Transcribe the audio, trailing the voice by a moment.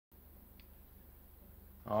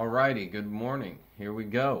Alrighty, good morning. Here we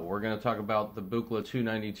go. We're going to talk about the Buchla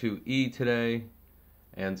 292E today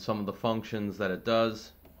and some of the functions that it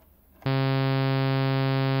does.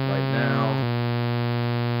 Right now,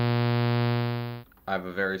 I have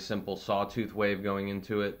a very simple sawtooth wave going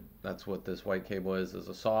into it. That's what this white cable is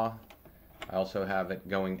a saw. I also have it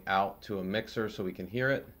going out to a mixer so we can hear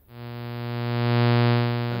it. And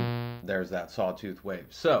there's that sawtooth wave.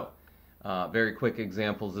 So, very quick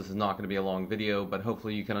examples. This is not going to be a long video, but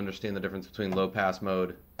hopefully you can understand the difference between low pass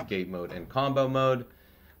mode, gate mode, and combo mode.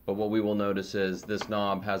 But what we will notice is this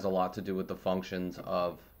knob has a lot to do with the functions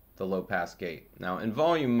of the low pass gate. Now in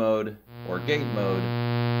volume mode or gate mode,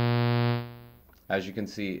 as you can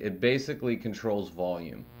see, it basically controls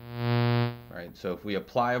volume. Right? So if we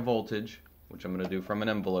apply a voltage, which I'm going to do from an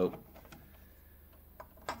envelope,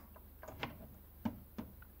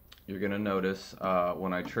 you're going to notice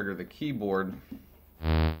when I trigger the keyboard, we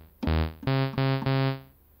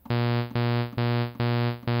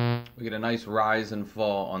get a nice rise and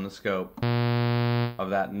fall on the scope of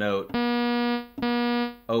that note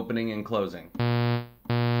opening and closing.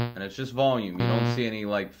 And it's just volume. You don't see any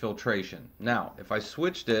like filtration. Now, if I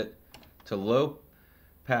switched it to low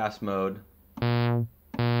pass mode,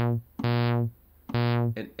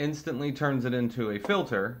 it instantly turns it into a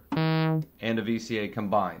filter and a VCA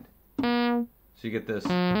combined. So you get this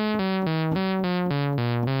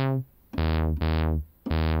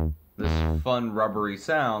fun rubbery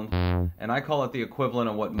sound, and I call it the equivalent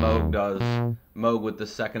of what Moog does, Moog with the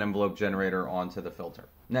second envelope generator onto the filter.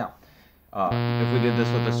 Now, if we did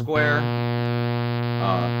this with a square,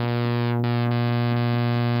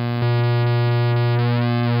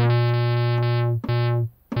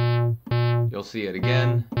 you'll see it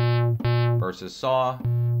again versus saw,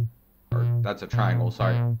 or that's a triangle,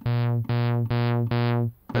 sorry.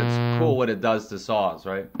 But it's cool what it does to saws,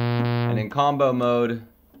 right? And in combo mode,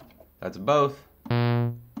 that's both.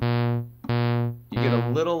 You get a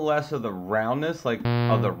little less of the roundness, like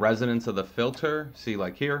of the resonance of the filter. See,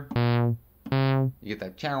 like here, you get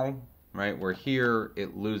that chow, right? Where here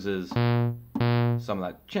it loses some of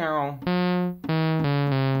that chow,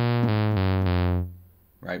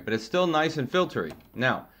 right? But it's still nice and filtery.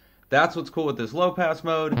 Now, that's what's cool with this low pass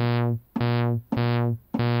mode,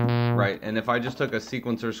 right? And if I just took a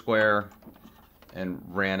sequencer square and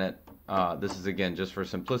ran it, this is again just for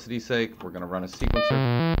simplicity's sake, we're going to run a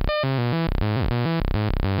sequencer.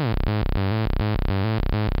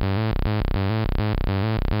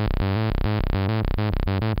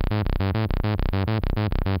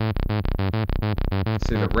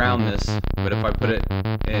 See the roundness, but if I put it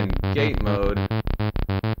in gate mode,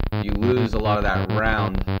 you lose a lot of that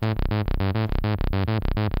round.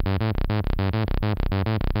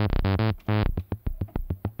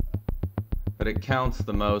 But it counts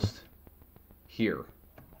the most here.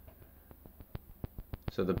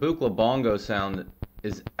 So the Buchla bongo sound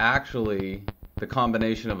is actually the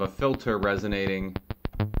combination of a filter resonating,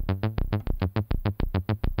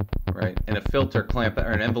 right, and a filter clamp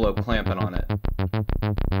or an envelope clamping on it.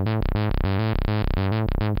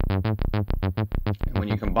 And when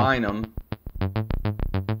you combine them,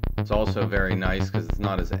 it's also very nice because it's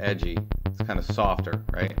not as edgy. It's kind of softer,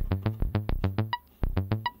 right?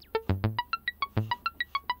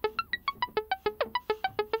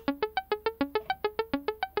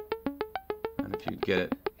 And if you get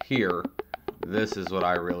it here, this is what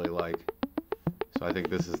I really like. So I think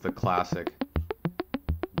this is the classic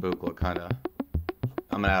Buchla kind of.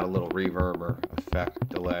 I'm going to add a little reverb or effect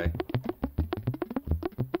delay.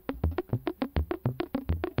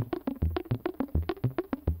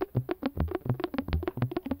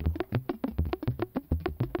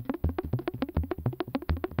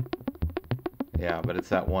 Yeah, but it's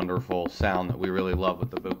that wonderful sound that we really love with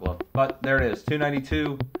the Buchla. But there it is,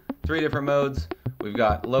 292, 3 different modes. We've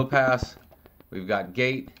got low pass, we've got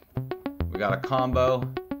gate, we've got a combo.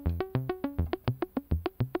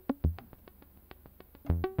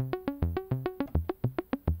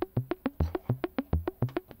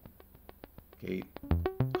 Gate,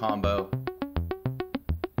 combo,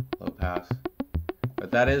 low pass. But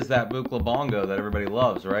that is that Buchla bongo that everybody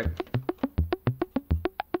loves, right?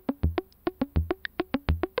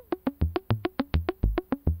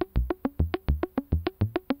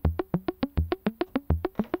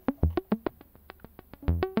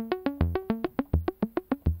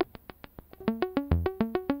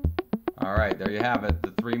 Alright, there you have it,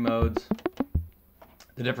 the 3 modes,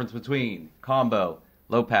 the difference between combo,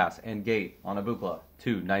 low pass, and gate on a Buchla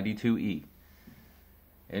 292E.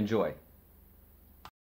 Enjoy.